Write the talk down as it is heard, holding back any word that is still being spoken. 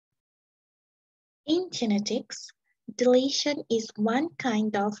In genetics, deletion is one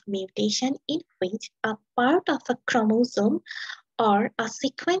kind of mutation in which a part of a chromosome or a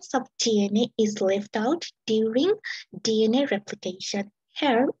sequence of DNA is left out during DNA replication.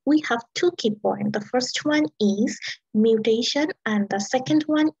 Here we have two key points. The first one is mutation and the second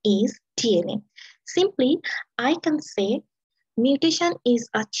one is DNA. Simply, I can say mutation is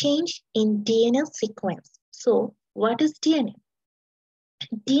a change in DNA sequence. So, what is DNA?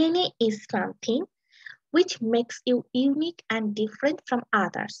 DNA is something which makes you unique and different from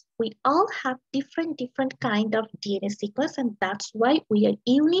others. We all have different kind of DNA sequence, and that's why we are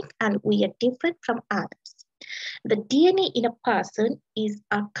unique and we are different from others. The DNA in a person is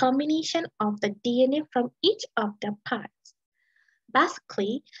a combination of the DNA from each of the parts.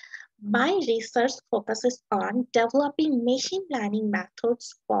 Basically, my research focuses on developing machine learning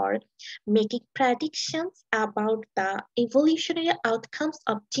methods for making predictions about the evolutionary outcomes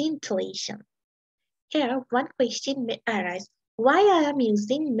of gene deletion. Here, one question may arise: why I am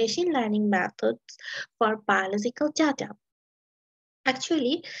using machine learning methods for biological data?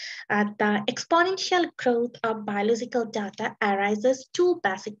 Actually, the exponential growth of biological data arises two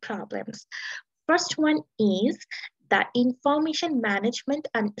basic problems. First one is the information management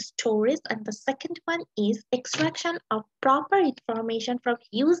and storage, and the second one is extraction of proper information from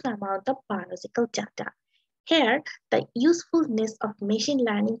huge amount of biological data. Here, the usefulness of machine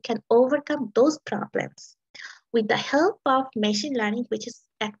learning can overcome those problems. With the help of machine learning, which is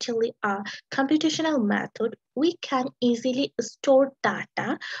actually a computational method, we can easily store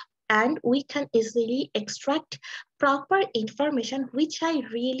data and we can easily extract proper information which I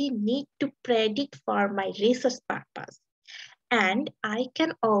really need to predict for my research purpose. And I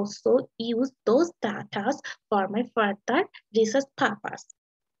can also use those data for my further research purpose.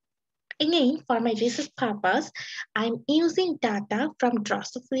 Again, for my research purpose, I'm using data from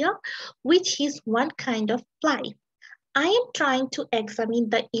Drosophila, which is one kind of fly. I am trying to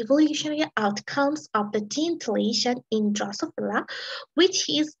examine the evolutionary outcomes of the gene deletion in Drosophila, which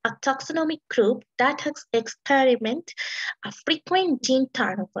is a taxonomic group that has experiment frequent gene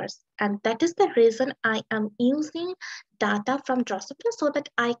turnovers. And that is the reason I am using data from Drosophila so that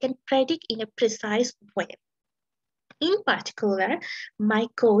I can predict in a precise way. In particular, my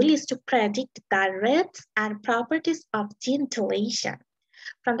goal is to predict the rates and properties of gene deletion.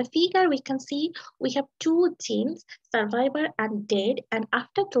 From the figure, we can see we have two genes, survivor and dead, and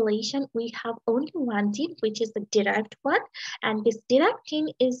after deletion, we have only one gene, which is the derived one, and this derived gene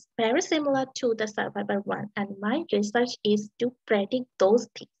is very similar to the survivor one, and my research is to predict those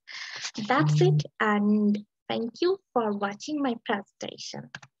things. That's it, and thank you for watching my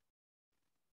presentation.